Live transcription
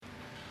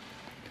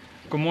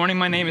Good morning,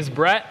 my name is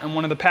Brett. I'm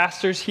one of the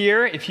pastors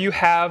here. If you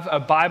have a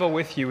Bible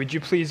with you, would you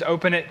please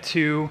open it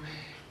to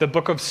the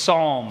book of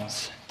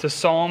Psalms, to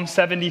Psalm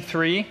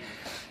 73.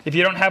 If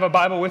you don't have a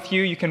Bible with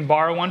you, you can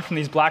borrow one from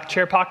these black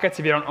chair pockets.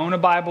 If you don't own a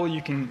Bible,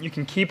 you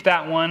can keep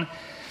that one.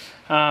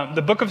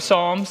 The book of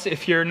Psalms,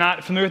 if you're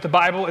not familiar with the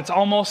Bible, it's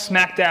almost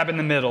smack dab in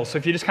the middle. So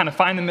if you just kind of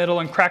find the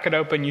middle and crack it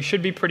open, you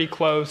should be pretty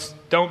close.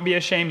 Don't be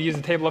ashamed to use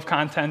the table of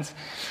contents.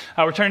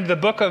 We're turning to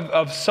the book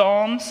of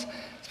Psalms,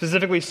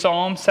 specifically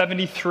Psalm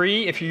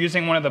 73. If you're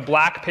using one of the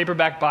black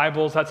paperback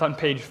Bibles, that's on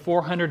page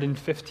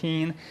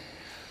 415.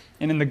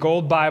 And in the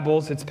gold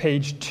Bibles, it's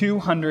page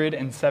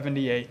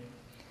 278.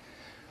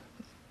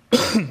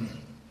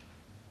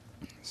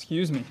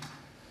 Excuse me.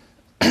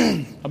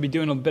 I'll be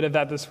doing a bit of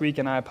that this week,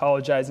 and I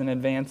apologize in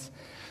advance.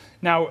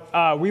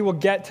 Now, we will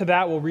get to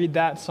that. We'll read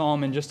that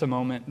psalm in just a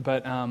moment.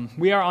 But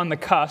we are on the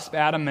cusp.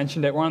 Adam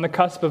mentioned it. We're on the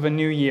cusp of a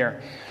new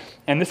year.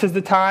 And this is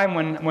the time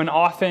when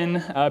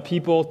often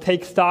people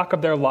take stock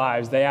of their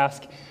lives. They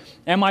ask,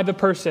 am I the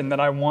person that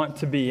I want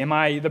to be? Am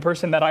I the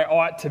person that I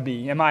ought to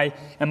be? Am I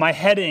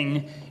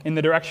heading in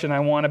the direction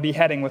I want to be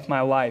heading with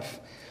my life?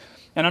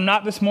 And I'm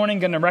not this morning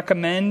going to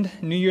recommend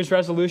New Year's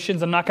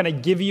resolutions. I'm not going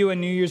to give you a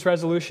New Year's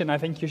resolution I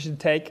think you should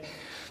take.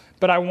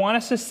 But I want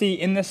us to see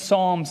in this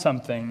psalm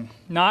something.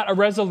 Not a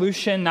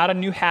resolution, not a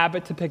new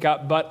habit to pick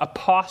up, but a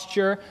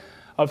posture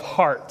of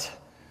heart.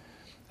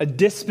 A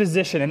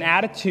disposition, an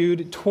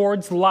attitude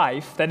towards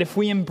life that if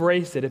we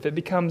embrace it, if it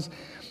becomes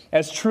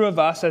as true of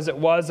us as it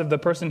was of the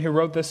person who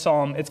wrote this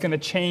psalm, it's going to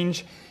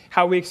change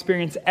how we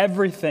experience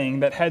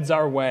everything that heads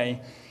our way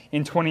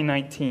in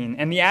 2019.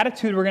 And the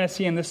attitude we're going to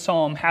see in this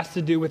psalm has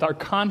to do with our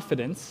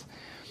confidence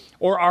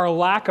or our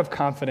lack of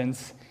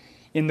confidence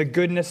in the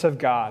goodness of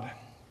God.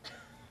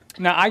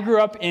 Now, I grew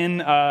up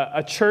in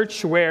a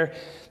church where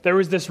there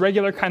was this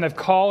regular kind of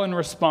call and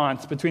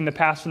response between the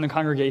pastor and the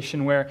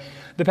congregation where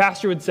the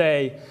pastor would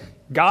say,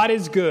 God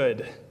is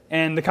good,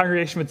 and the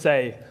congregation would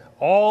say,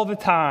 all the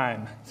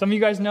time. Some of you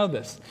guys know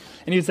this.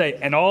 And he'd say,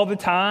 and all the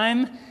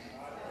time,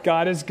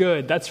 God is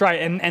good. That's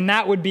right. And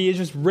that would be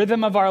just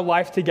rhythm of our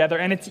life together.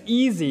 And it's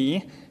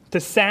easy to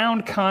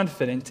sound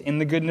confident in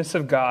the goodness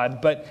of God,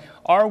 but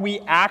are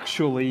we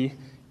actually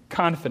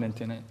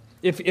confident in it?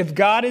 If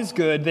God is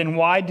good, then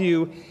why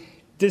do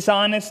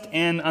dishonest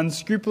and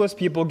unscrupulous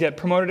people get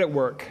promoted at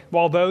work,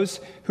 while those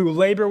who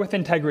labor with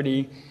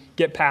integrity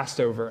get passed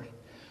over?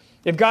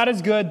 If God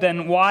is good,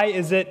 then why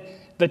is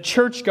it the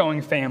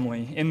church-going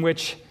family in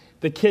which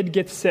the kid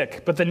gets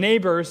sick, but the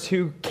neighbors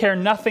who care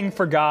nothing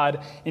for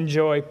God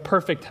enjoy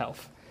perfect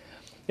health?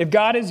 If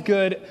God is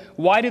good,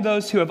 why do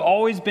those who have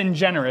always been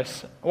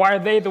generous, why are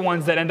they the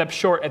ones that end up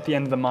short at the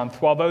end of the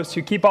month, while those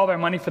who keep all their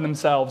money for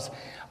themselves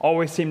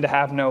always seem to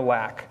have no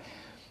lack?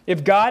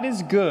 If God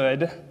is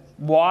good,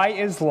 why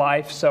is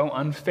life so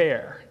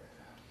unfair?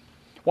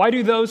 Why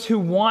do those who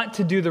want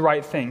to do the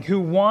right thing, who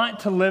want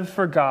to live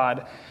for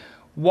God,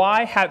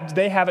 why do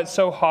they have it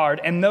so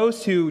hard? And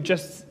those who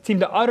just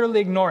seem to utterly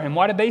ignore him,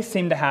 why do they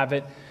seem to have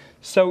it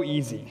so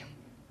easy?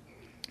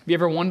 Have you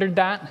ever wondered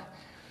that?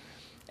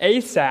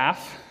 Asaph,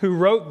 who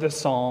wrote the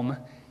psalm,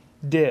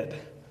 did.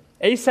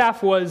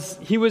 Asaph was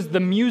the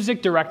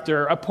music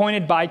director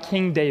appointed by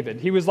King David.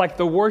 He was like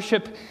the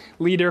worship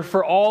leader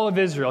for all of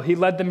Israel. He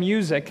led the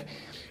music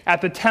at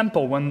the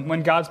temple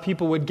when God's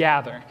people would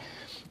gather.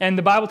 And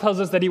the Bible tells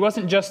us that he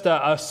wasn't just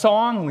a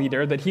song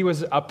leader, that he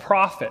was a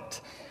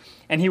prophet.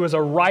 And he was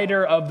a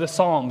writer of the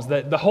Psalms.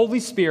 That the Holy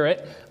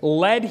Spirit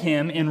led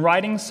him in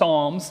writing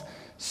songs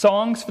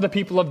for the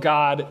people of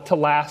God to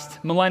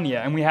last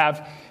millennia. And we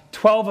have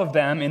 12 of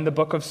them in the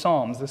book of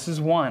Psalms. This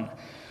is one.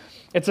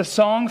 It's a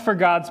song for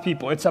God's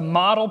people. It's a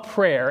model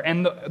prayer.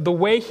 And the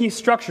way he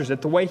structures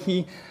it, the way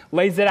he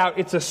lays it out,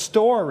 it's a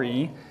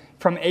story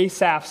from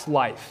Asaph's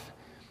life.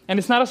 And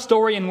it's not a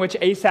story in which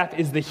Asaph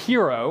is the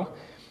hero.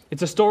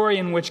 It's a story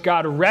in which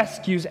God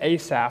rescues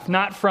Asaph,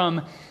 not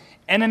from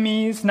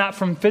enemies, not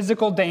from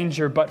physical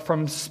danger, but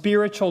from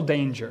spiritual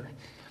danger,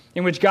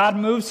 in which God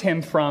moves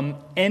him from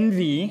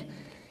envy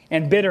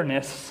and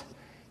bitterness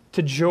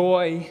to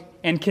joy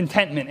and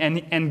contentment.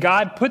 And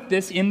God put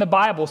this in the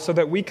Bible so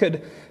that we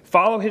could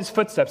follow his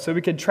footsteps, so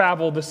we could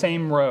travel the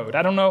same road.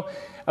 I don't know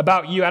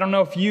about you. I don't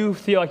know if you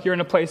feel like you're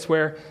in a place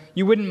where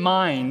you wouldn't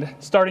mind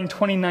starting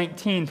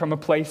 2019 from a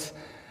place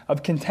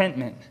of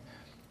contentment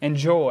and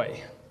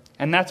joy.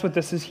 And that's what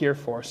this is here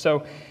for.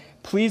 So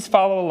please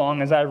follow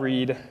along as I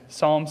read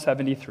Psalm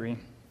 73,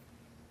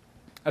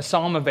 a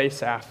psalm of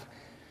Asaph.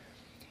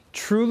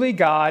 Truly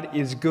God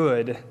is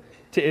good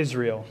to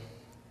Israel,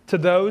 to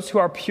those who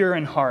are pure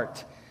in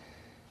heart.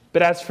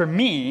 But as for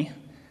me,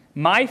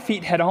 my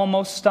feet had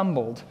almost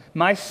stumbled.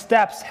 My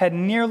steps had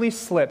nearly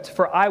slipped,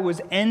 for I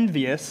was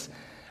envious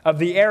of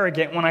the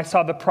arrogant when I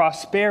saw the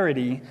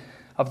prosperity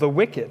of the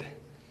wicked.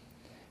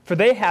 For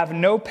they have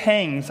no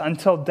pangs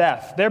until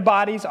death. Their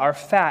bodies are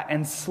fat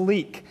and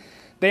sleek.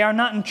 They are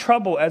not in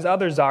trouble as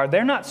others are.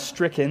 They're not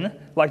stricken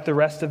like the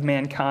rest of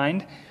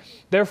mankind.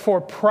 Therefore,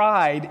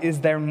 pride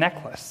is their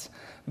necklace.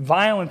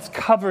 Violence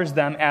covers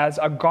them as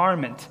a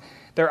garment.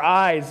 Their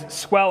eyes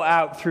swell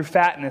out through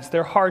fatness.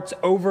 Their hearts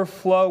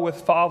overflow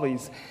with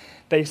follies.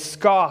 They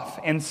scoff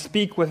and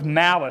speak with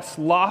malice.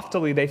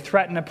 Loftily they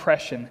threaten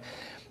oppression.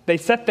 They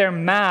set their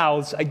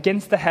mouths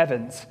against the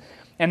heavens,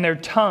 and their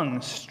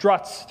tongue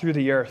struts through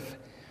the earth.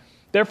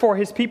 Therefore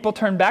his people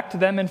turn back to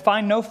them and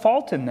find no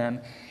fault in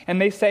them. And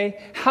they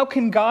say, how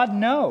can God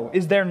know?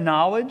 Is there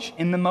knowledge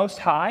in the Most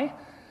High?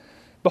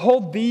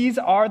 Behold, these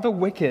are the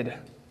wicked,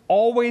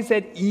 always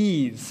at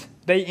ease.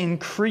 They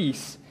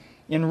increase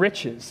in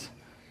riches.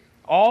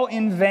 All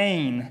in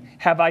vain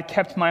have I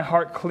kept my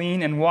heart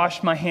clean and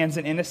washed my hands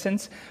in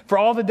innocence. For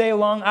all the day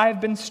long I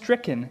have been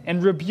stricken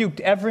and rebuked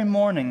every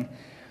morning.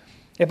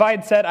 If I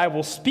had said, I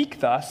will speak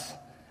thus,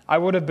 I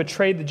would have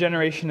betrayed the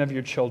generation of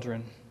your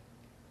children.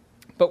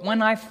 But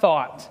when I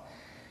thought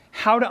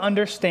how to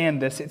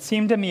understand this, it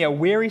seemed to me a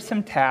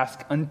wearisome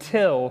task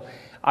until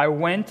I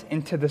went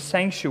into the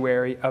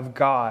sanctuary of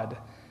God.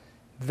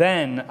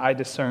 Then I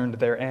discerned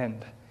their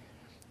end.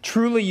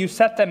 Truly you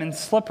set them in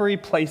slippery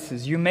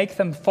places. You make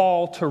them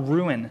fall to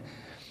ruin.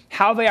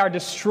 How they are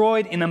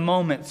destroyed in a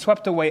moment,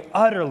 swept away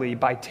utterly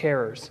by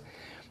terrors.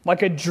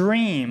 Like a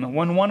dream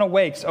when one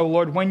awakes, O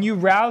Lord, when you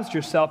roused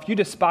yourself, you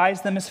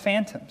despised them as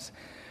phantoms.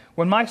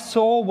 When my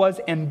soul was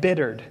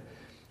embittered,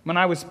 when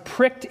I was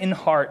pricked in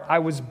heart, I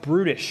was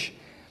brutish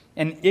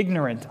and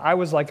ignorant. I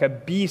was like a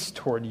beast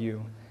toward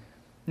you.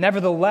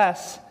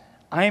 Nevertheless,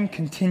 I am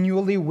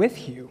continually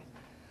with you.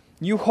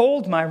 You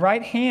hold my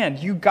right hand.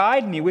 You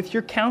guide me with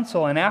your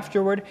counsel, and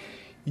afterward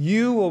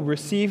you will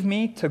receive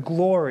me to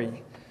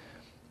glory.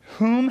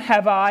 Whom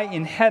have I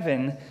in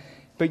heaven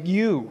but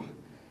you?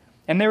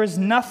 And there is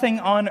nothing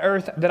on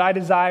earth that I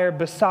desire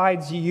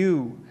besides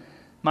you.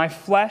 My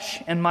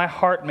flesh and my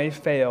heart may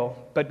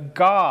fail, but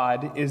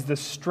God is the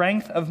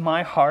strength of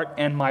my heart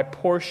and my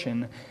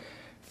portion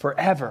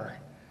forever.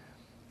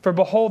 For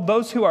behold,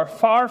 those who are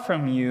far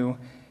from you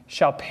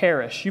shall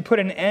perish. You put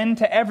an end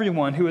to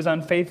everyone who is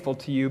unfaithful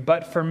to you,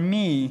 but for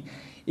me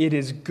it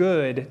is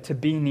good to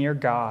be near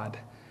God.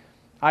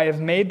 I have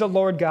made the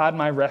Lord God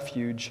my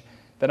refuge,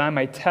 that I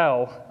may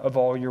tell of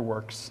all your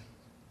works.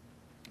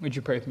 Would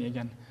you pray with me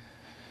again?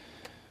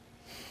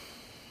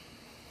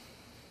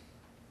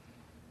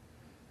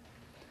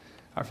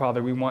 Our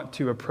Father, we want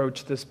to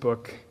approach this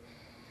book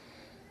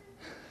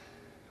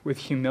with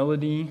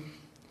humility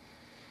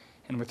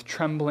and with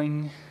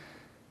trembling.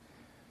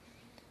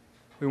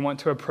 We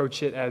want to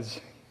approach it as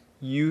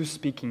you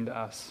speaking to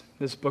us.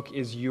 This book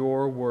is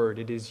your word.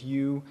 It is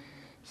you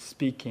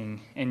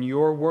speaking, and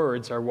your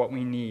words are what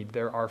we need.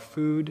 There are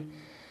food,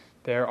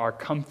 there are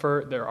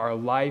comfort, there are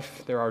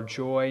life, there are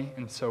joy,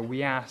 and so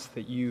we ask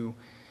that you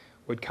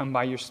would come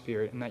by your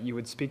Spirit and that you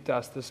would speak to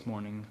us this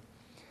morning.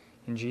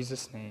 In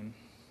Jesus' name.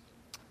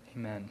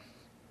 Amen.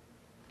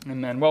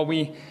 Amen. Well,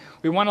 we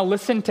want to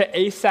listen to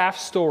Asaph's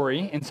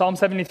story in Psalm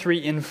 73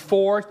 in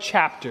 4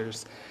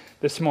 chapters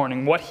this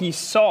morning. What he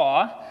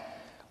saw,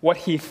 what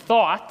he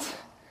thought,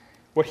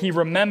 what he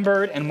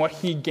remembered, and what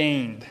he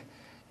gained.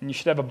 And you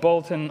should have a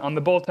bulletin. On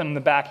the bulletin in the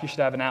back, you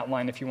should have an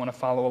outline if you want to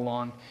follow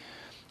along.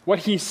 What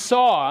he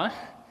saw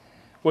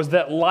was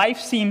that life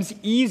seems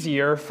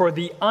easier for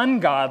the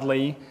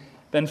ungodly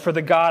than for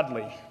the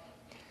godly.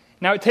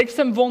 Now, it takes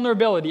some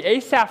vulnerability.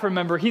 Asaph,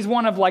 remember, he's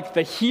one of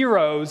the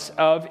heroes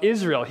of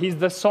Israel. He's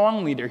the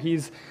song leader.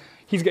 He's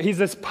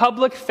this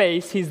public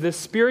face. He's this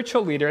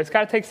spiritual leader. It's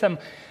got to take some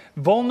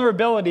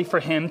vulnerability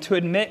for him to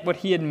admit what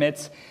he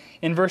admits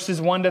in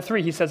verses 1 to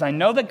 3. He says, I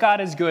know that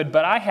God is good,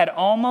 but I had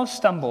almost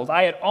stumbled.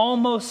 I had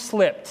almost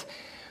slipped.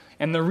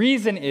 And the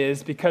reason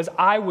is because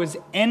I was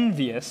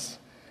envious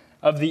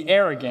of the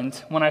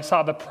arrogant when I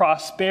saw the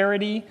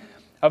prosperity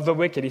of the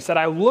wicked. He said,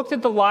 I looked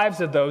at the lives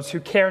of those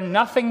who care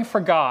nothing for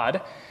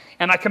God,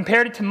 and I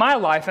compared it to my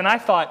life, and I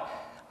thought,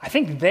 I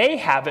think they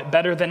have it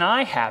better than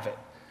I have it.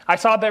 I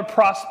saw their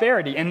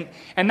prosperity.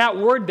 And that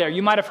word there,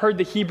 you might have heard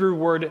the Hebrew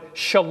word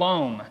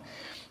shalom,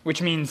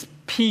 which means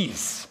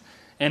peace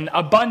and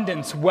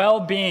abundance,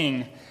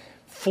 well-being,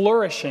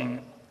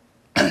 flourishing.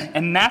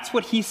 And that's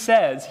what he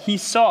says he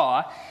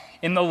saw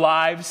in the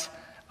lives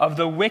of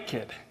the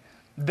wicked.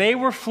 They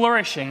were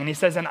flourishing, and he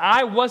says, and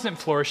I wasn't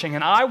flourishing,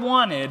 and I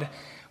wanted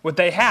what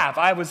they have.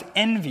 I was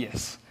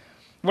envious.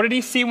 What did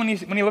he see when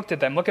he looked at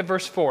them? Look at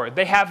verse 4.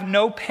 They have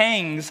no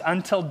pangs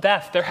until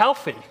death. They're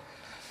healthy.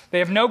 They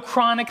have no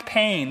chronic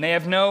pain. They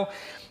have no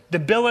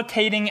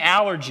debilitating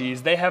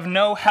allergies. They have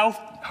no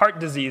heart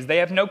disease. They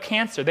have no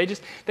cancer.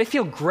 They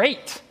feel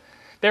great.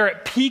 They're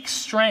at peak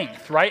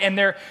strength, right? And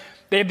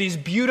they have these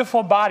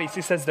beautiful bodies.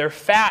 He says they're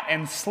fat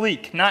and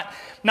sleek. Not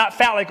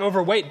fat like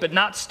overweight, but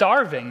not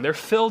starving. They're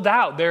filled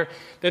out. They're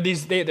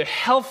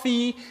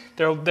healthy.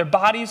 Their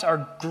bodies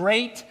are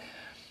great.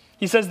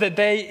 He says that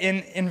they,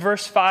 in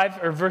verse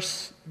 5,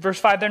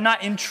 they're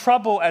not in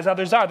trouble as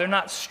others are. They're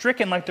not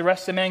stricken like the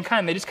rest of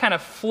mankind. They just kind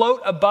of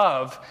float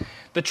above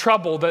the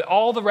trouble that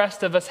all the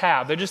rest of us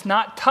have. They're just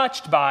not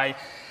touched by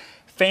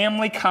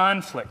family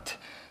conflict.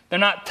 They're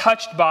not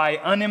touched by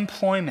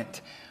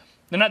unemployment.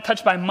 They're not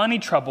touched by money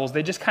troubles.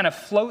 They just kind of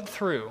float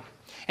through.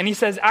 And he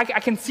says, I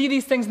can see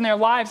these things in their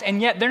lives,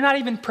 and yet they're not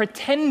even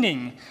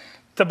pretending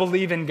to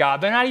believe in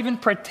God. They're not even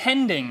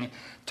pretending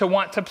to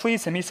want to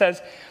please him. He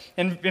says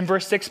in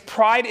verse 6,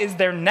 pride is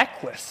their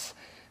necklace.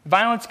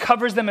 Violence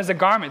covers them as a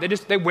garment.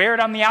 They wear it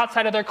on the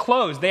outside of their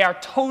clothes. They are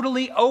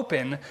totally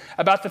open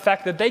about the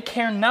fact that they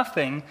care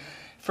nothing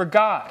for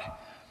God.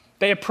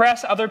 They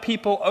oppress other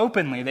people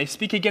openly. They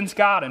speak against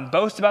God and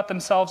boast about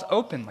themselves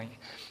openly.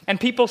 And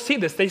people see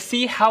this. They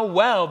see how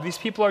well these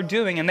people are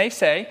doing, and they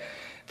say,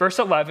 verse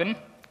 11,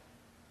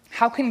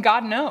 how can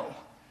God know?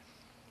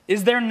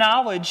 Is there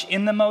knowledge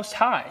in the Most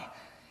High?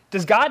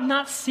 Does God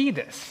not see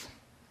this?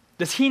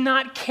 Does he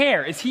not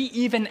care? Is he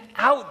even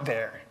out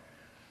there?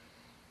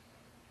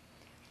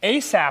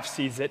 Asaph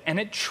sees it, and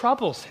it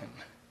troubles him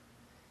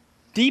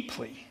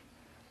deeply.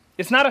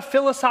 It's not a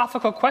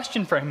philosophical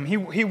question for him.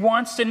 He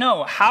wants to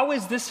know, how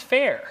is this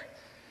fair?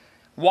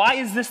 Why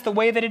is this the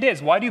way that it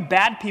is? Why do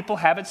bad people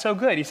have it so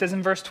good? He says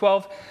in verse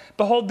 12,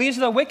 behold, these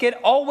are the wicked,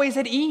 always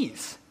at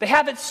ease. They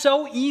have it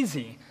so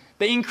easy.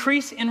 They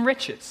increase in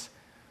riches.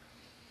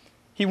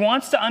 He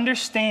wants to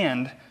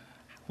understand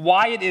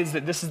why it is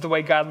that this is the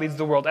way God leads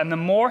the world. And the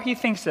more he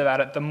thinks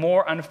about it, the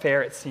more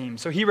unfair it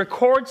seems. So he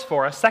records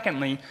for us,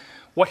 secondly,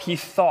 what he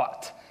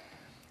thought.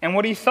 And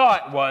what he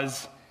thought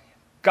was,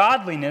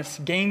 godliness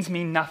gains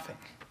me nothing.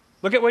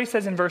 Look at what he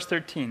says in verse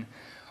 13.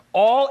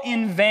 All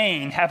in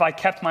vain have I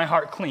kept my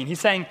heart clean. He's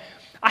saying,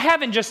 I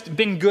haven't just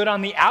been good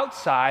on the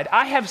outside.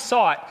 I have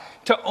sought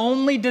to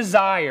only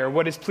desire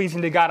what is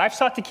pleasing to God. I've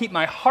sought to keep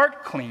my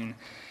heart clean.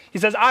 He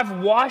says, I've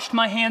washed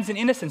my hands in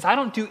innocence. I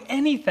don't do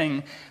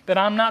anything that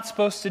I'm not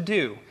supposed to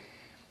do.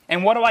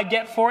 And what do I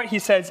get for it? He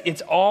says,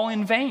 it's all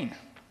in vain.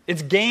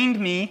 It's gained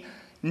me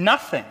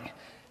nothing.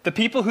 The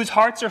people whose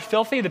hearts are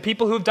filthy, the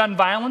people who have done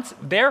violence,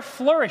 they're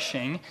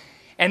flourishing,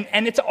 and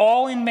it's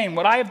all in vain.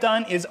 What I have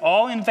done is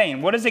all in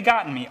vain. What has it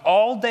gotten me?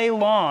 All day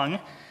long,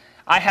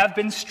 I have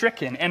been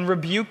stricken and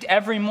rebuked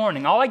every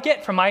morning. All I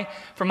get from my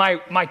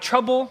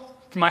trouble,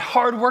 from my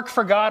hard work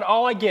for God,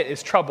 all I get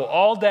is trouble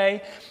all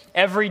day,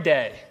 every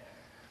day.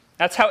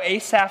 That's how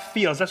Asaph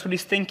feels. That's what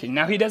he's thinking.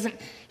 Now, he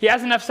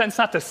has enough sense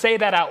not to say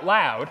that out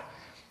loud.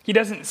 He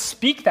doesn't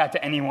speak that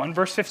to anyone.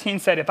 Verse 15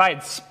 said, if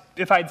I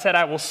had said,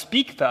 I will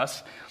speak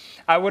thus,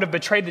 I would have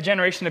betrayed the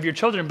generation of your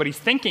children. But he's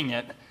thinking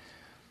it.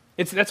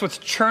 That's what's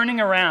churning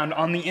around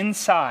on the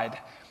inside.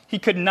 He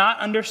could not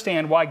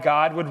understand why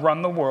God would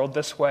run the world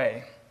this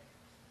way.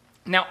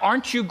 Now,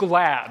 aren't you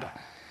glad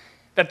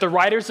that the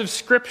writers of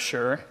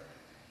Scripture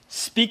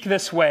speak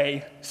this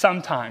way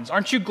sometimes?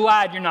 Aren't you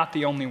glad you're not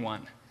the only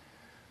one?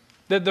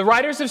 The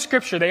writers of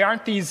Scripture, they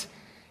aren't these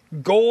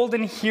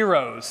golden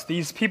heroes,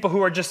 these people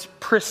who are just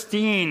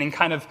pristine and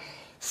kind of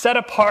set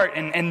apart,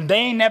 and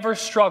they never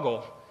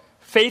struggle.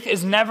 Faith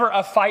is never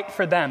a fight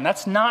for them.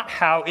 That's not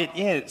how it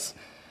is.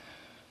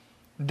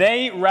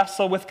 They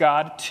wrestle with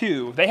God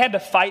too. They had to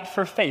fight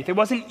for faith. It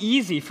wasn't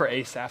easy for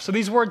Asaph. So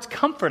these words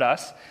comfort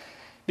us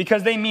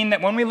because they mean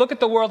that when we look at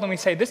the world and we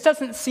say, this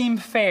doesn't seem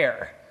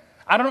fair,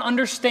 I don't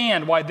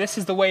understand why this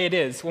is the way it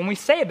is. When we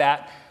say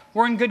that,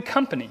 we're in good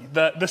company.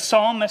 The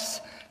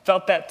psalmists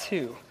felt that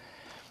too.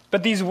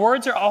 But these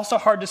words are also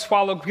hard to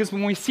swallow because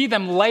when we see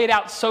them laid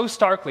out so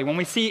starkly, when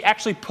we see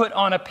actually put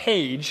on a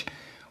page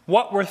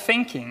what we're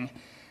thinking,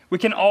 we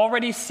can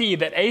already see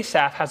that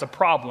Asaph has a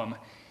problem.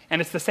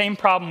 And it's the same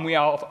problem we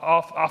all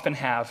often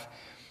have.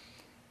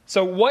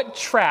 So what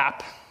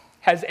trap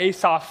has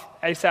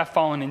Asaph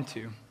fallen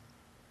into?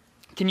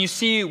 Can you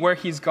see where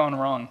he's gone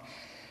wrong?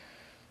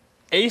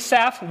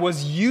 Asaph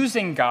was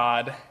using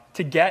God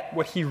to get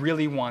what he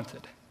really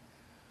wanted.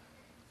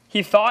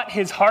 He thought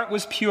his heart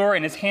was pure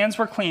and his hands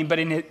were clean, but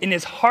in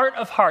his heart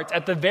of hearts,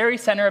 at the very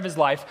center of his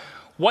life,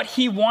 what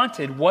he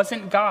wanted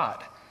wasn't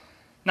God.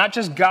 Not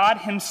just God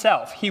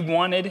himself. He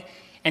wanted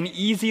an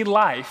easy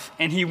life,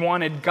 and he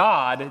wanted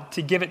God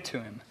to give it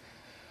to him.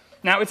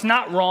 Now, it's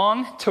not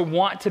wrong to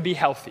want to be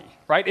healthy,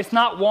 right? It's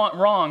not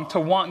wrong to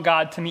want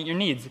God to meet your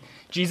needs.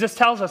 Jesus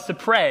tells us to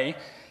pray,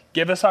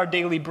 give us our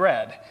daily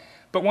bread.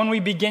 But when we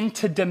begin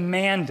to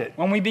demand it,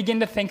 when we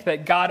begin to think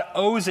that God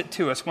owes it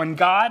to us, when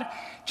God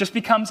just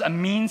becomes a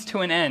means to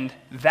an end,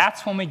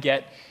 that's when we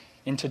get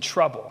into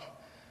trouble.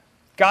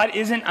 God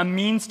isn't a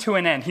means to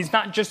an end. He's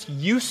not just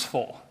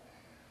useful.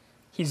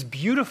 He's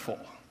beautiful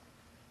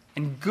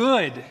and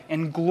good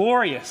and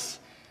glorious.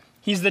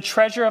 He's the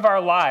treasure of our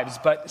lives,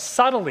 but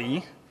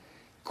subtly,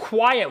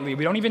 quietly,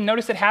 we don't even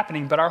notice it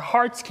happening, but our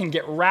hearts can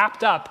get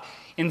wrapped up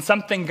in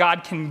something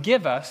God can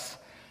give us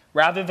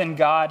rather than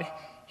God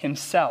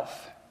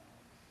himself.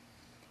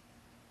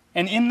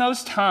 And in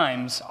those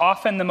times,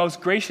 often the most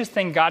gracious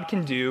thing God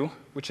can do,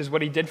 which is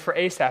what he did for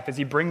Asaph, is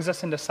he brings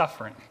us into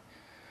suffering.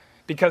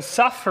 Because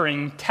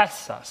suffering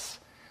tests us.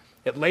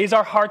 It lays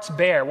our hearts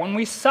bare. When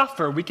we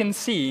suffer, we can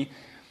see,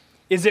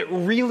 is it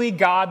really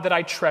God that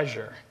I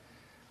treasure?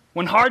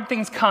 When hard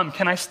things come,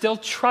 can I still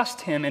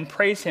trust him and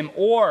praise him?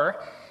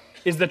 Or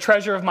is the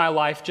treasure of my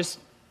life just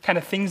kind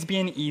of things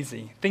being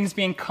easy, things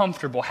being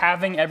comfortable,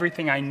 having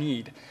everything I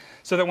need,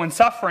 so that when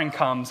suffering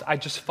comes, I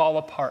just fall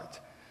apart?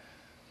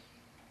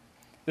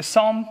 This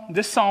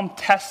psalm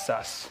tests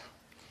us,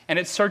 and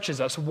it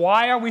searches us.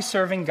 Why are we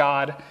serving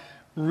God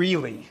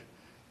really?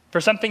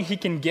 for something he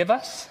can give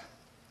us,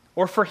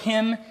 or for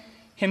him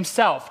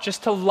himself,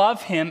 just to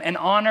love him and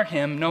honor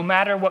him no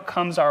matter what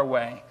comes our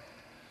way.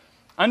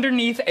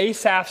 Underneath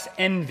Asaph's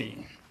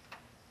envy,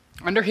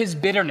 under his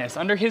bitterness,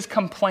 under his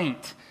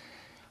complaint,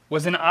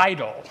 was an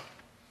idol.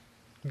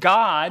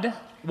 God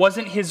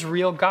wasn't his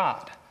real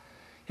God.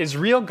 His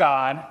real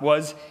God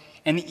was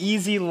an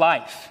easy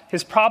life.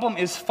 His problem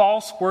is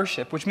false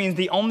worship, which means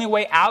the only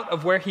way out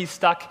of where he's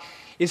stuck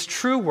is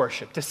true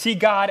worship, to see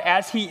God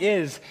as he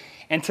is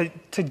and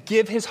to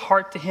give his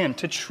heart to him,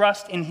 to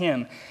trust in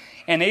him.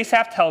 And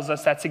Asaph tells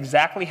us that's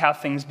exactly how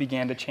things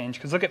began to change.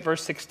 Because look at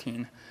verse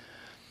 16.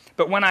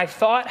 But when I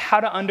thought how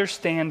to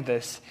understand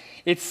this,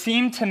 it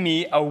seemed to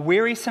me a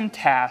wearisome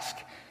task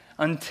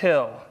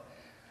until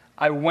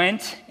I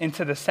went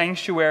into the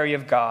sanctuary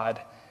of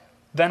God.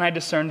 Then I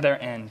discerned their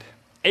end.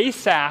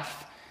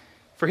 Asaph,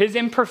 for his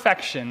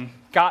imperfection,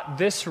 got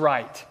this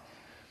right.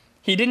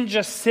 He didn't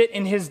just sit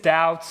in his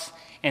doubts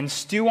and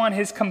stew on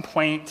his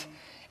complaint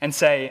and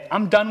say,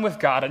 I'm done with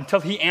God until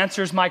he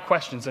answers my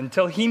questions.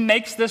 Until he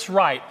makes this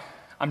right,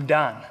 I'm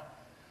done.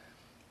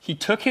 He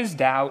took his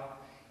doubt,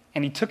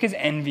 and he took his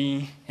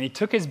envy, and he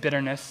took his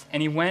bitterness,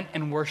 and he went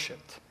and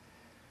worshiped.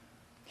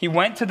 He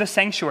went to the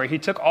sanctuary. He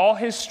took all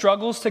his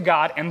struggles to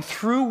God, and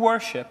through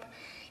worship,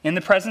 in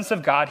the presence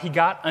of God, he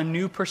got a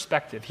new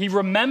perspective. He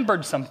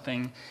remembered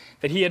something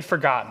that he had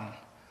forgotten.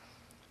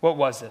 What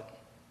was it?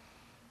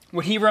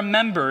 What he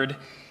remembered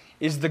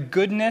is the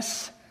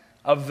goodness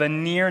of the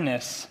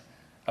nearness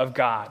of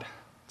God.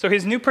 So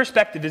his new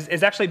perspective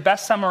is actually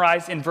best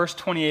summarized in verse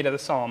 28 of the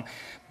psalm.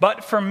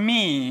 But for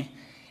me,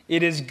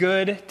 it is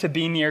good to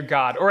be near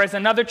God. Or as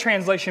another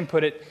translation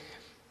put it,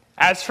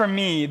 as for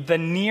me, the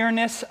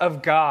nearness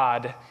of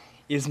God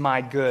is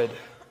my good.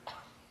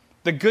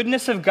 The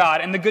goodness of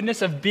God and the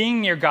goodness of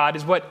being near God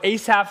is what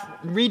Asaph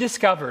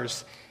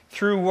rediscovers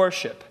through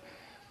worship.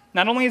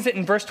 Not only is it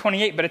in verse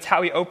 28, but it's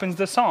how he opens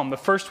the psalm. The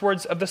first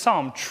words of the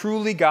psalm,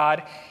 truly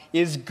God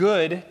is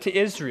good to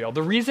Israel.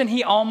 The reason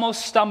he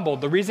almost stumbled,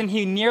 the reason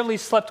he nearly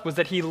slipped was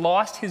that he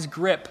lost his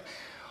grip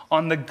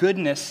on the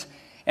goodness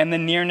and the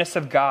nearness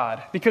of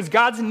God. Because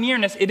God's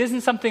nearness, it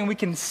isn't something we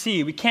can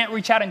see. We can't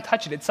reach out and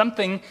touch it. It's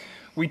something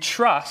we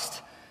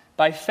trust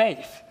by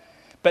faith.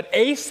 But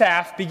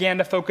Asaph began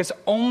to focus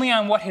only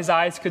on what his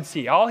eyes could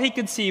see. All he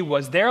could see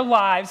was their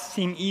lives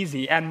seem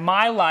easy and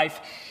my life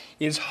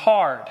is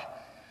hard.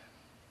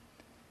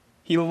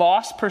 He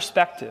lost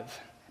perspective.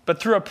 But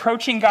through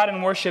approaching God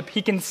in worship,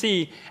 he can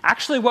see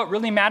actually what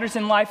really matters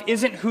in life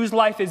isn't whose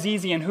life is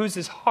easy and whose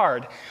is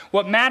hard.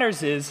 What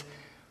matters is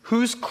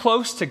who's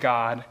close to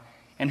God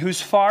and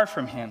who's far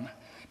from him.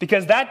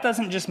 Because that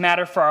doesn't just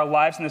matter for our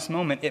lives in this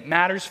moment, it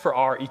matters for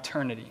our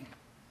eternity.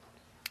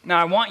 Now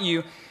I want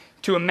you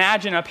to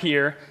imagine up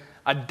here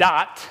a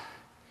dot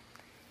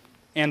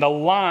and a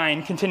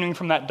line continuing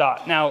from that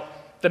dot. Now,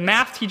 the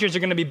math teachers are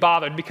going to be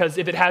bothered because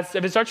if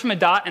it starts from a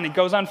dot and it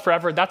goes on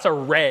forever, that's a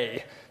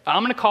ray.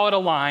 I'm going to call it a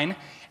line,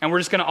 and we're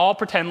just going to all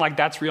pretend like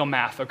that's real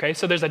math, okay?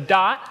 So there's a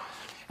dot,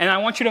 and I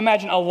want you to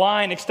imagine a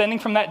line extending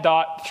from that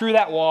dot through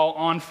that wall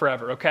on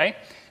forever, okay?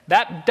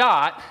 That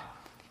dot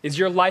is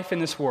your life in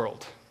this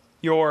world.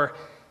 Your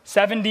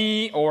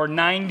 70 or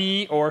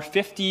 90 or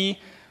 50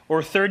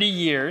 or 30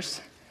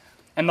 years,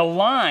 and the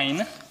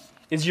line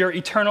is your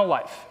eternal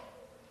life,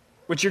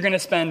 which you're going to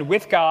spend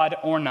with God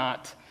or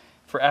not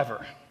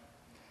forever.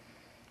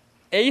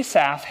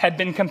 Asaph had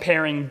been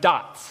comparing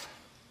dots.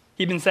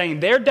 He'd been saying,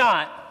 their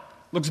dot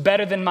looks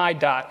better than my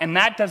dot, and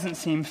that doesn't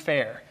seem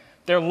fair.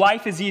 Their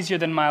life is easier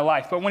than my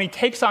life. But when he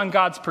takes on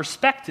God's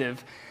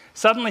perspective,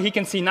 suddenly he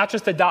can see not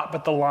just the dot,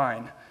 but the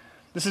line.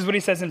 This is what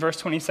he says in verse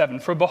 27.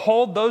 For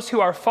behold, those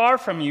who are far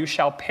from you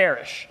shall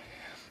perish.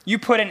 You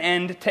put an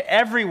end to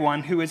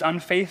everyone who is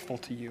unfaithful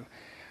to you.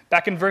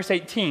 Back in verse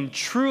 18,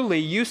 truly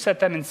you set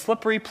them in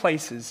slippery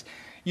places.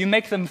 You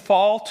make them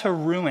fall to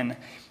ruin.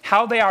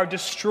 How they are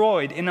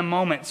destroyed in a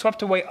moment,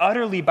 swept away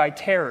utterly by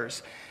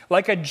terrors.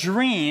 Like a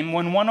dream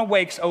when one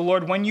awakes, O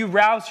Lord, when you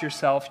rouse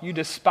yourself, you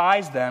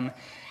despise them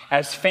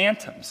as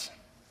phantoms.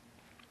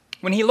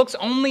 When he looks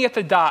only at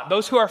the dot,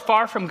 those who are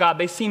far from God,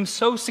 they seem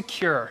so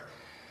secure.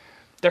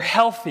 They're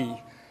healthy.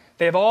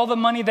 They have all the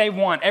money they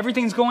want.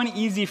 Everything's going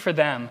easy for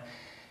them.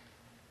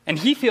 And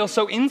he feels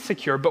so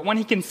insecure. But when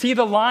he can see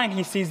the line,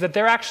 he sees that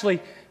they're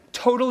actually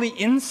totally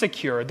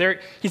insecure.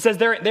 He says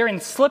they're in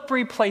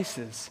slippery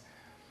places.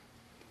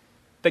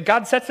 That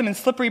God sets them in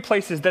slippery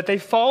places, that they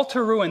fall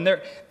to ruin.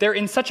 They're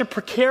in such a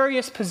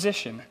precarious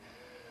position.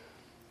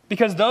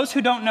 Because those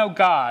who don't know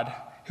God,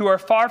 who are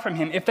far from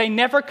him, if they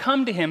never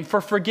come to him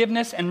for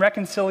forgiveness and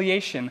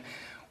reconciliation,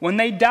 when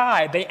they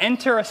die, they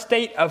enter a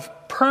state of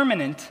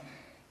permanent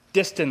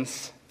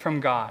distance from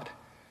God.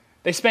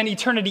 They spend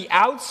eternity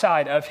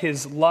outside of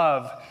his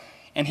love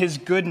and his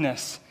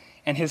goodness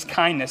and his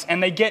kindness,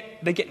 and they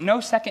get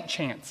no second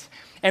chance.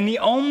 And the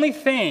only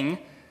thing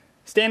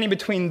standing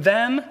between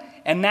them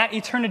and that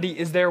eternity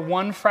is their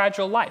one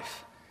fragile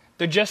life.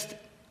 They're just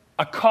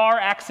a car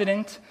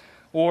accident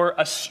or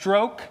a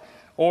stroke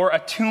or a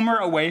tumor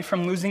away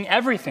from losing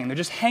everything. They're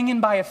just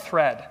hanging by a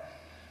thread.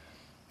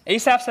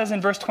 Asaph says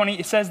in verse 20,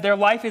 it says, their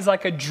life is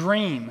like a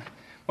dream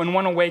when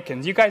one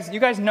awakens. You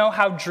guys know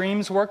how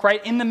dreams work,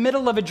 right? In the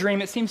middle of a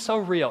dream, it seems so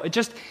real.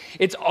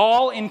 It's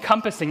all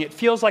encompassing. It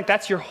feels like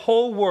that's your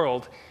whole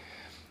world.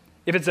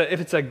 If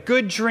it's a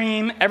good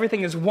dream,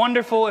 everything is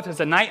wonderful. If it's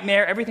a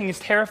nightmare, everything is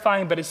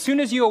terrifying. But as soon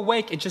as you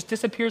awake, it just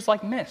disappears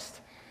like mist.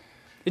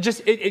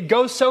 It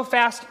goes so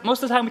fast,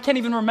 most of the time we can't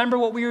even remember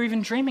what we were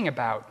even dreaming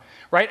about,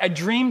 right? A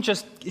dream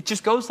it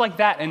just goes like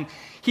that. And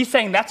he's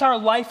saying that's our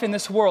life in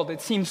this world.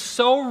 It seems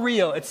so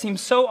real. It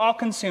seems so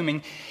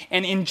all-consuming.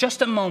 And in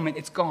just a moment,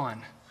 it's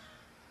gone.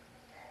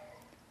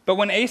 But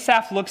when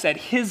Asaph looks at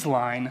his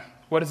line,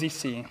 what does he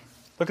see?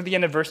 Look at the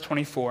end of verse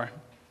 24.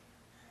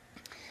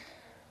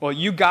 Well,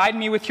 you guide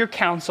me with your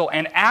counsel,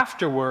 and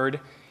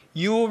afterward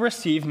you will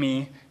receive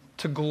me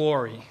to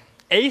glory.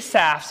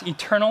 Asaph's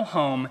eternal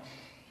home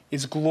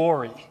is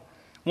glory.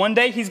 One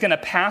day he's going to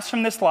pass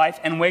from this life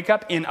and wake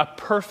up in a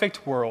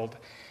perfect world,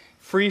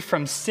 free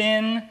from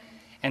sin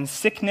and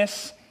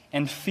sickness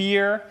and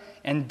fear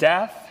and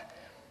death.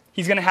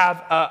 He's going to have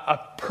a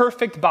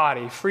perfect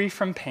body, free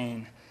from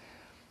pain.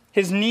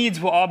 His needs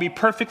will all be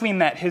perfectly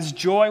met. His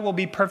joy will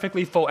be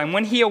perfectly full. And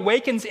when he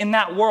awakens in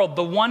that world,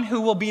 the one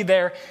who will be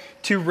there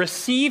to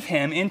receive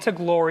him into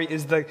glory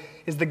is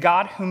the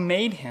God who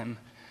made him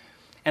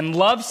and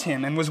loves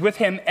him and was with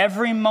him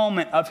every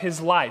moment of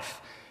his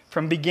life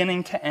from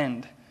beginning to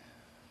end.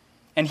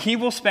 And he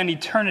will spend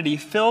eternity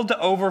filled to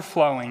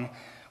overflowing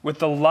with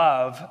the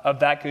love of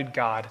that good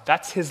God.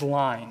 That's his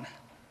line.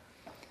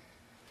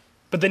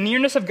 But the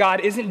nearness of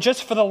God isn't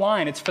just for the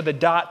line, it's for the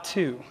dot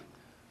too.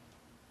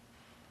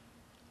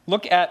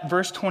 Look at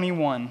verse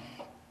 21.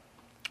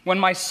 When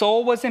my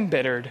soul was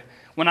embittered,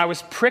 when I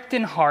was pricked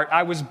in heart,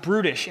 I was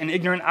brutish and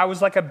ignorant. I was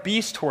like a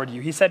beast toward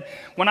you. He said,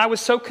 when I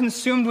was so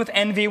consumed with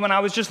envy, when I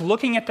was just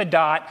looking at the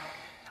dot,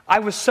 I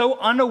was so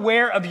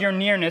unaware of your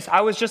nearness.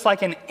 I was just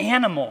like an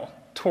animal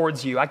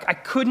towards you. I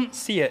couldn't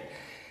see it.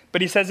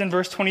 But he says in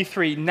verse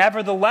 23,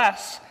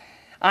 nevertheless,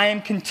 I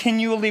am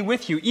continually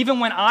with you. Even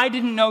when I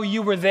didn't know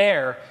you were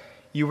there,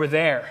 you were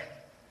there.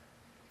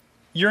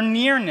 Your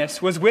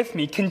nearness was with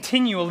me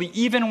continually,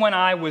 even when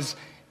I was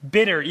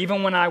bitter,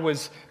 even when I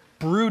was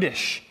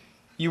brutish,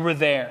 you were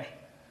there.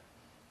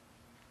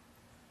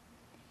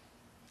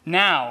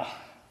 Now,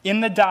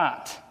 in the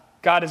dot,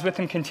 God is with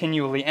him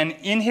continually, and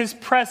in his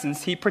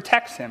presence, he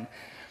protects him.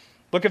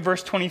 Look at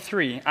verse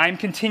 23. I am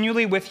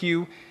continually with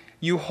you.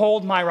 You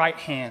hold my right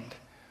hand.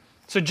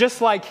 So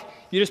just like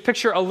you just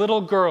picture a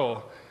little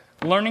girl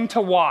learning to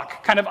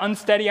walk, kind of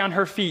unsteady on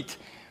her feet,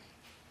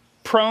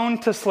 prone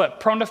to slip,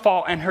 prone to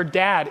fall, and her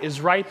dad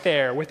is right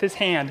there with his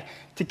hand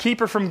to keep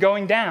her from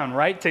going down,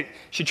 right?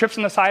 She trips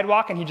on the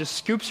sidewalk, and he just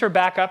scoops her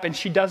back up, and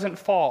she doesn't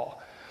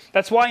fall.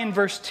 That's why in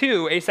verse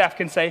 2, Asaph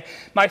can say,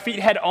 my feet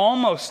had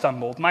almost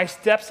stumbled. My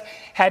steps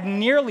had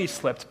nearly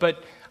slipped,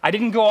 but I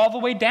didn't go all the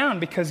way down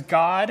because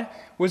God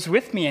was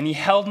with me and he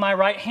held my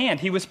right hand.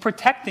 He was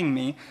protecting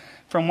me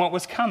from what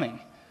was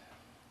coming.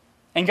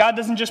 And God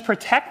doesn't just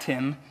protect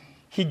him,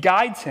 he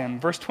guides him.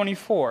 Verse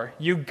 24,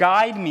 you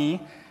guide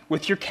me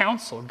with your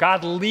counsel.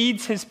 God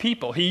leads his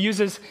people. He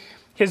uses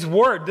his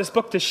word, this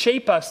book, to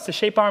shape us, to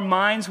shape our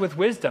minds with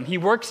wisdom. He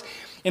works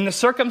in the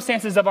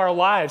circumstances of our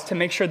lives to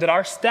make sure that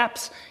our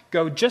steps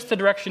go just the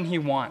direction he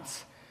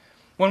wants.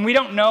 When we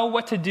don't know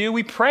what to do,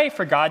 we pray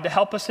for God to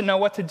help us to know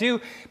what to do.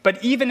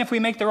 But even if we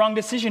make the wrong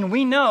decision,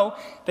 we know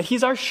that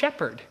he's our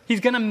shepherd. He's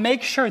going to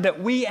make sure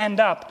that we end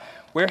up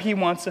where he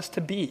wants us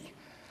to be.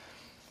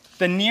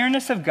 The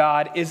nearness of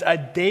God is a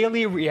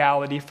daily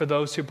reality for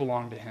those who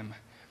belong to him.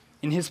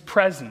 In his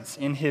presence,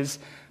 in his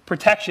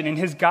protection, in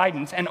his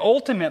guidance, and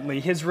ultimately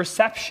his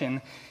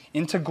reception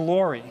into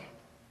glory.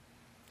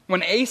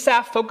 When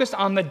Asaph focused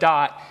on the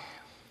dot,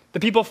 the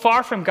people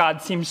far from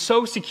God seemed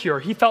so secure.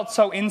 He felt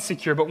so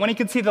insecure. But when he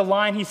could see the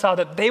line, he saw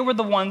that they were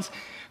the ones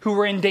who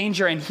were in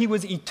danger, and he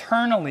was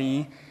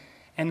eternally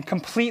and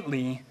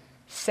completely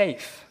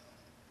safe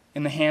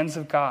in the hands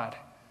of God.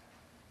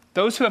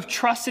 Those who have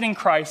trusted in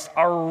Christ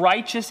are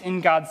righteous in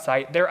God's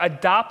sight. They're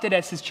adopted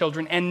as his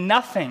children, and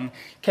nothing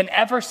can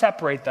ever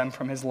separate them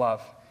from his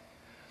love.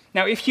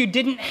 Now, if you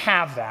didn't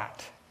have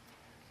that,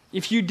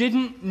 if you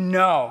didn't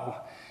know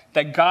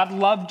that God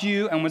loved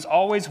you and was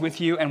always with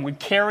you and would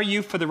carry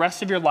you for the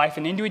rest of your life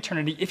and into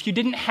eternity, if you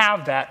didn't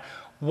have that,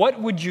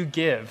 what would you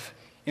give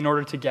in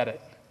order to get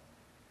it?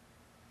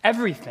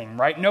 Everything,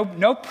 right?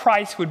 No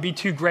price would be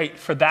too great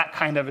for that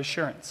kind of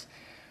assurance.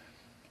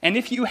 And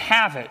if you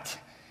have it,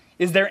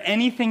 is there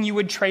anything you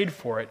would trade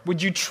for it?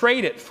 Would you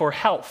trade it for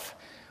health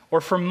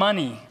or for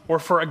money or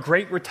for a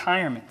great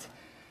retirement?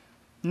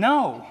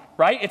 No,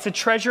 right? It's a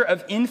treasure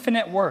of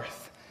infinite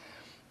worth.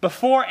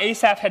 Before,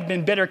 Asaph had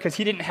been bitter because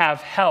he didn't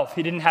have health,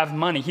 he didn't have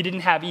money, he didn't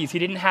have ease, he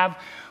didn't have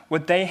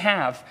what they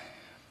have.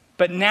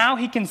 But now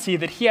he can see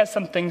that he has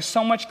something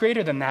so much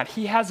greater than that.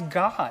 He has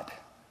God.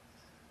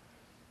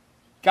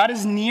 God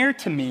is near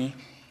to me,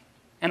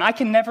 and I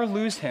can never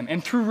lose him.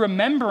 And through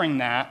remembering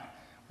that,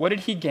 what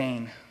did he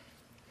gain?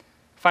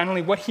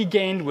 Finally, what he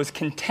gained was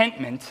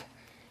contentment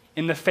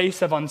in the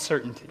face of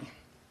uncertainty.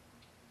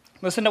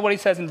 Listen to what he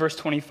says in verse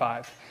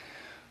 25.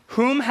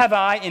 Whom have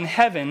I in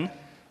heaven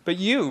but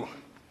you?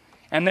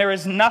 And there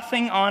is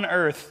nothing on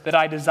earth that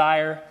I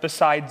desire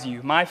besides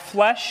you. My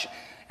flesh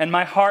and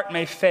my heart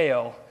may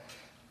fail,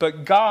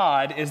 but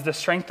God is the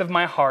strength of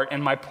my heart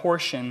and my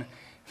portion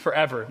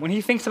forever. When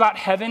he thinks about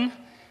heaven,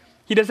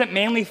 he doesn't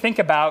mainly think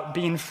about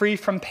being free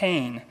from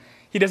pain.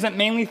 He doesn't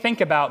mainly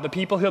think about the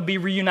people he'll be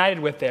reunited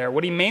with there.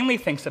 What he mainly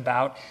thinks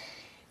about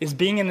is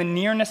being in the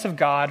nearness of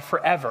God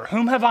forever.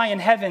 Whom have I in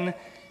heaven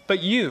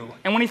but you?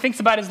 And when he thinks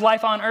about his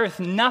life on earth,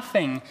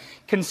 nothing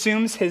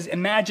consumes his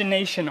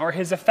imagination or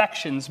his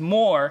affections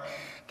more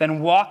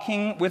than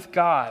walking with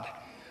God.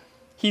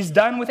 He's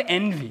done with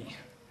envy.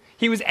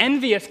 He was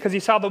envious because he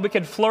saw the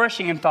wicked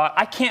flourishing and thought,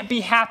 I can't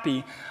be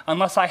happy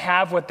unless I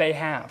have what they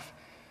have.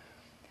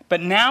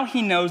 But now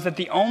he knows that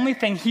the only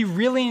thing he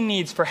really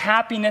needs for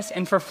happiness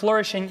and for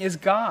flourishing is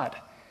God.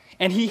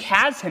 And he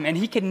has him, and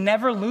he can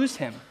never lose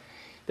him.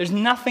 There's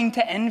nothing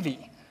to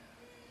envy.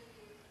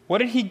 What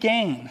did he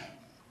gain?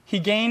 He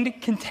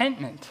gained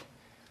contentment.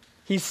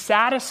 He's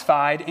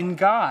satisfied in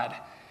God.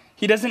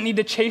 He doesn't need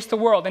to chase the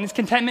world, and his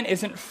contentment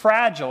isn't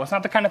fragile. It's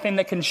not the kind of thing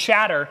that can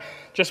shatter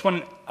just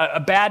when a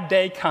bad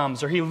day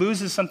comes or he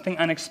loses something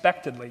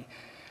unexpectedly.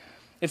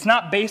 It's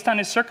not based on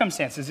his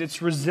circumstances. It's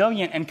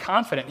resilient and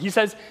confident. He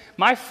says,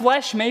 my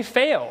flesh may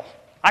fail.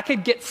 I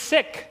could get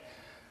sick.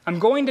 I'm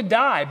going to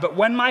die, but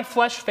when my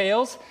flesh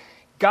fails,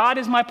 God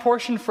is my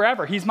portion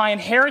forever. He's my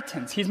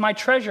inheritance. He's my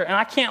treasure, and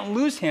I can't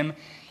lose him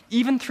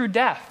even through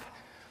death.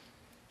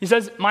 He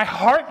says, my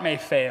heart may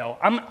fail.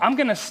 I'm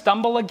going to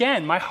stumble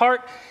again. My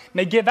heart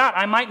may give out.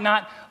 I might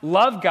not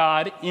love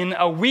God in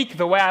a week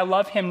the way I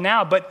love him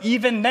now, but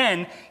even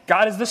then,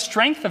 God is the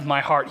strength of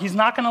my heart. He's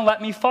not going to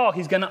let me fall.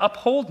 He's going to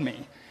uphold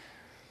me.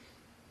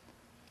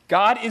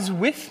 God is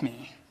with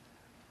me.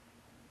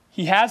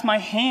 He has my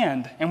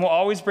hand and will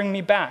always bring me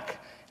back.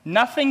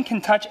 Nothing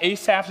can touch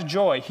Asaph's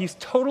joy. He's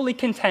totally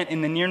content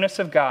in the nearness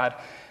of God,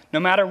 no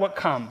matter what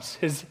comes.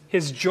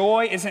 His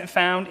joy isn't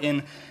found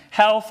in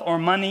health or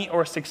money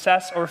or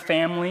success or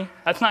family.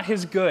 That's not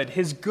his good.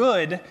 His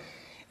good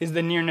is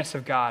the nearness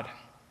of God.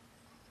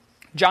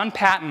 John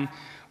Patton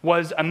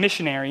was a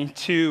missionary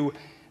to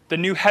the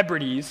New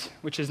Hebrides,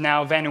 which is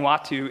now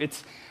Vanuatu.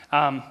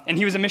 And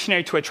he was a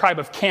missionary to a tribe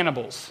of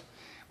cannibals,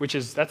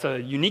 that's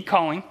a unique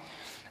calling.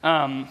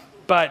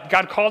 But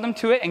God called him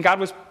to it, and God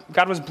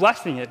was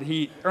blessing it.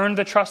 He earned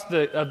the trust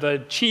of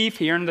the chief.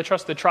 He earned the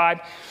trust of the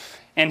tribe,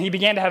 and he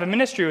began to have a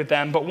ministry with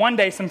them. But one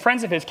day, some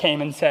friends of his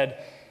came and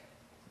said,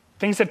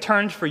 things have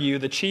turned for you.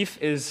 The chief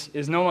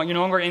you're no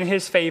longer in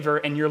his favor,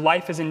 and your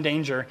life is in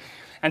danger.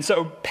 And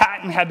so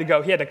Patton had to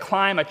go. He had to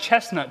climb a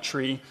chestnut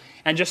tree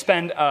and just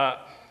spend a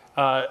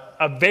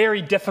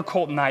very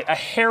difficult night, a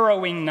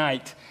harrowing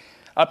night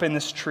up in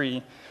this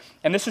tree.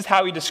 And this is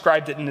how he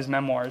described it in his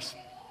memoirs.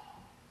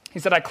 He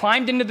said, I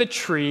climbed into the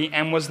tree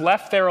and was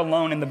left there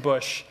alone in the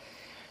bush.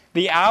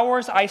 The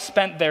hours I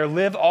spent there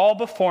live all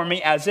before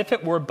me as if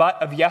it were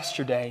but of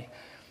yesterday.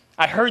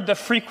 I heard the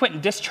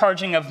frequent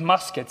discharging of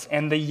muskets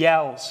and the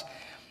yells.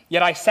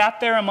 Yet I sat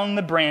there among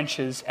the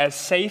branches as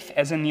safe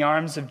as in the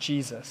arms of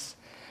Jesus.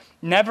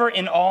 Never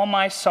in all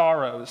my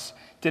sorrows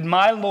did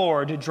my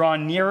Lord draw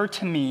nearer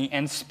to me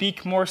and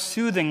speak more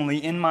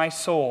soothingly in my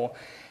soul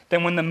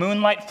than when the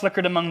moonlight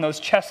flickered among those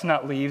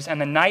chestnut leaves and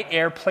the night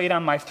air played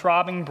on my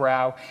throbbing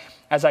brow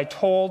as I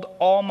told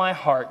all my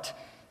heart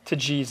to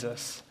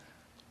Jesus.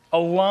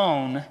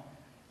 Alone,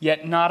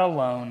 yet not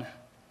alone.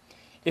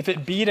 If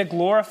it be to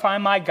glorify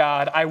my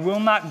God, I will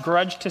not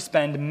grudge to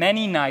spend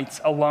many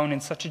nights alone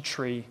in such a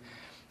tree,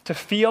 to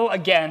feel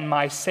again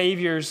my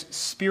Savior's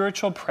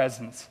spiritual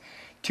presence,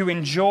 to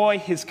enjoy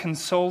his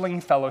consoling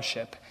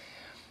fellowship.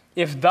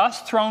 If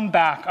thus thrown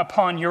back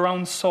upon your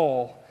own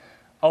soul,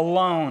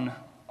 alone,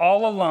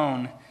 all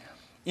alone,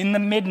 in the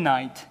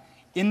midnight,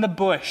 in the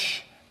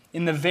bush,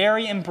 in the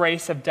very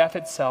embrace of death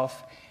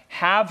itself,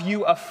 have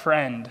you a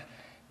friend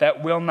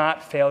that will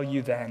not fail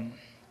you then?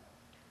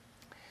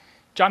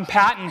 John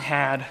Patton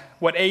had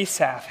what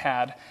Asaph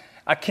had,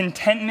 a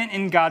contentment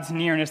in God's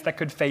nearness that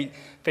could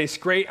face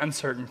great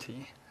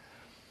uncertainty.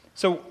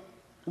 So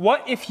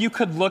what if you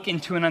could look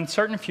into an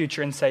uncertain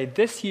future and say,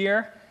 this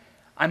year,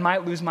 I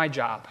might lose my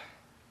job.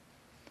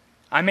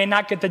 I may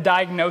not get the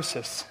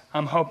diagnosis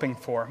I'm hoping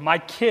for. My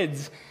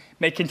kids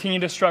may continue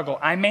to struggle.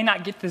 I may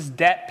not get this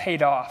debt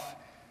paid off.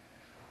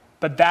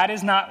 But that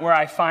is not where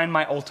I find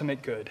my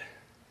ultimate good.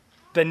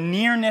 The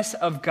nearness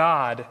of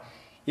God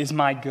is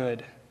my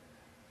good.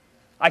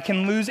 I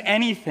can lose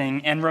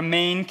anything and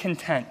remain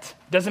content.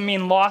 Doesn't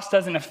mean loss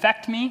doesn't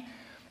affect me.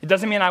 It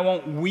doesn't mean I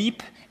won't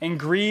weep and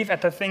grieve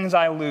at the things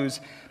I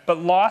lose. But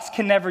loss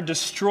can never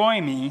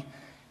destroy me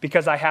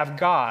because I have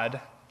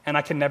God and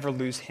I can never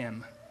lose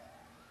him.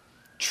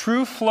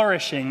 True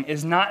flourishing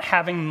is not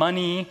having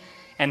money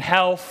and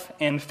health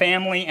and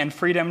family and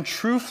freedom.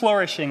 True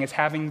flourishing is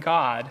having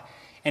God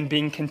and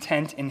being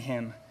content in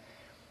him.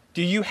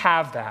 Do you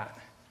have that?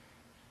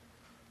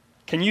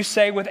 Can you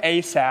say with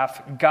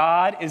Asaph,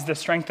 God is the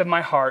strength of my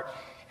heart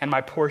and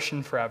my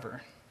portion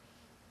forever?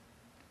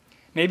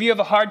 Maybe you have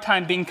a hard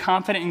time being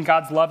confident in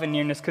God's love and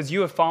nearness because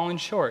you have fallen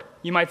short.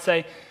 You might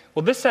say,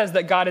 Well, this says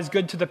that God is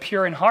good to the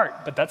pure in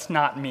heart, but that's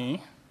not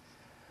me.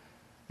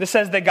 This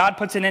says that God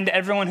puts an end to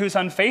everyone who's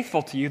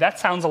unfaithful to you. That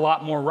sounds a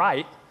lot more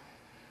right.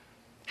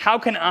 How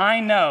can I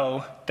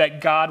know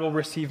that God will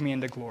receive me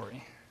into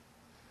glory?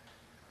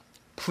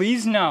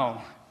 Please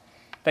know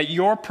that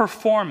your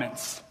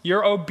performance,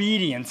 your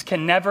obedience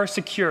can never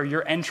secure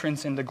your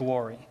entrance into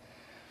glory.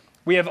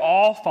 We have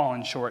all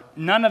fallen short.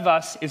 None of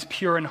us is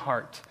pure in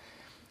heart,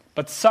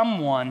 but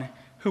someone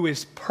who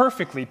is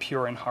perfectly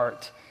pure in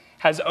heart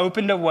has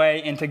opened a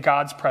way into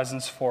God's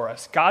presence for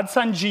us. God's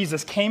Son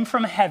Jesus came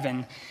from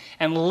heaven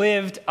and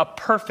lived a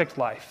perfect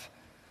life,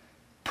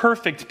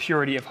 perfect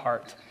purity of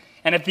heart.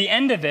 And at the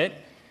end of it,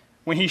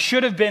 when he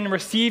should have been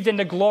received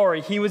into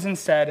glory, he was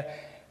instead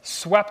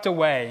swept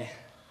away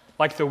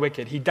like the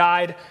wicked. He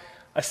died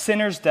a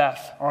sinner's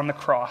death on the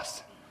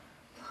cross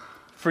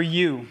for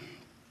you,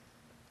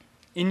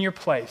 in your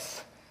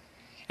place.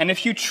 And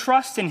if you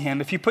trust in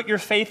him, if you put your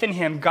faith in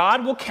him,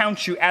 God will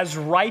count you as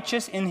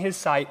righteous in his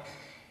sight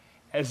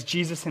as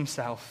Jesus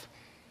himself.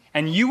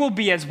 And you will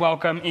be as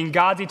welcome in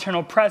God's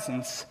eternal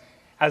presence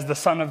as the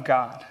Son of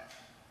God.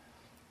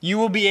 You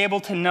will be able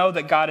to know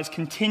that God is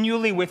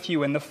continually with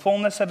you in the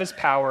fullness of his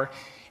power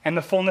and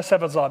the fullness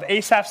of his love.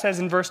 Asaph says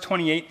in verse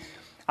 28,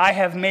 I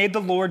have made the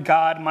Lord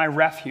God my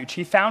refuge.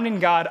 He found in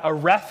God a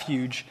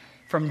refuge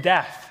from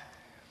death.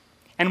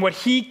 And what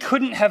he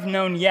couldn't have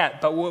known yet,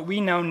 but what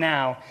we know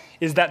now,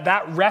 is that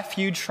that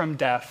refuge from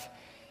death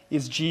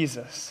is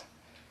Jesus.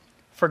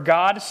 For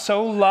God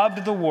so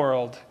loved the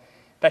world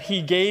that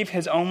he gave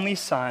his only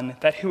Son,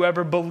 that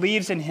whoever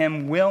believes in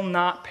him will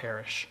not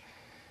perish,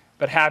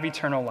 but have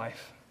eternal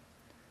life.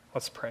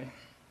 Let's pray.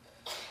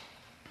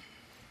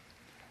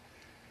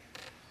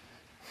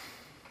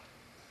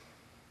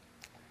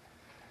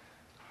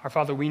 Our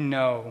Father, we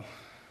know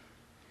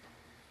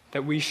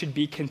that we should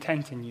be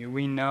content in you.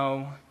 We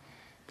know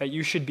that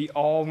you should be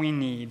all we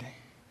need,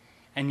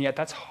 and yet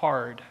that's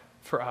hard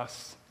for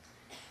us.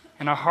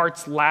 And our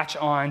hearts latch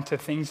on to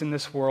things in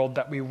this world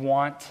that we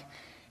want,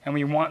 and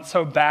we want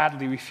so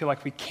badly we feel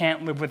like we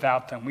can't live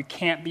without them. We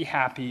can't be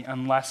happy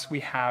unless we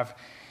have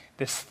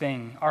this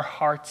thing. Our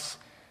hearts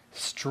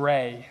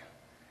stray,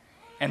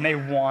 and they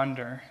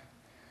wander.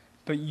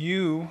 But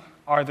you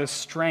are the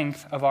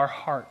strength of our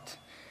heart.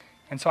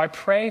 And so I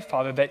pray,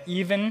 Father, that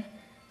even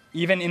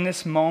in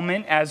this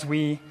moment, as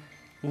we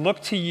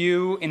look to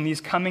you in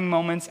these coming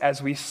moments,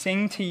 as we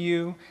sing to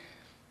you,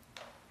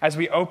 as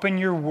we open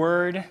your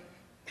word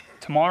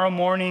tomorrow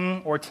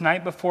morning or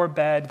tonight before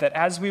bed, that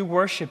as we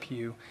worship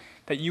you,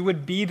 that you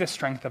would be the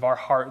strength of our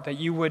heart, that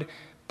you would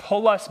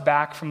pull us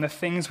back from the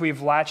things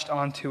we've latched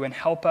onto and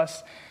help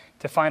us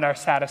to find our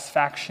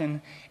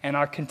satisfaction and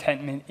our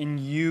contentment in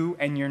you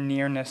and your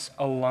nearness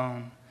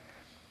alone.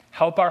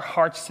 Help our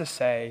hearts to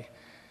say,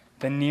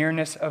 the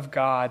nearness of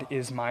God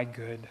is my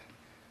good.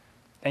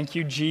 Thank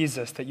you,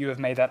 Jesus, that you have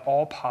made that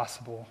all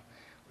possible.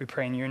 We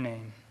pray in your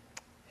name.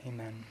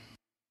 Amen.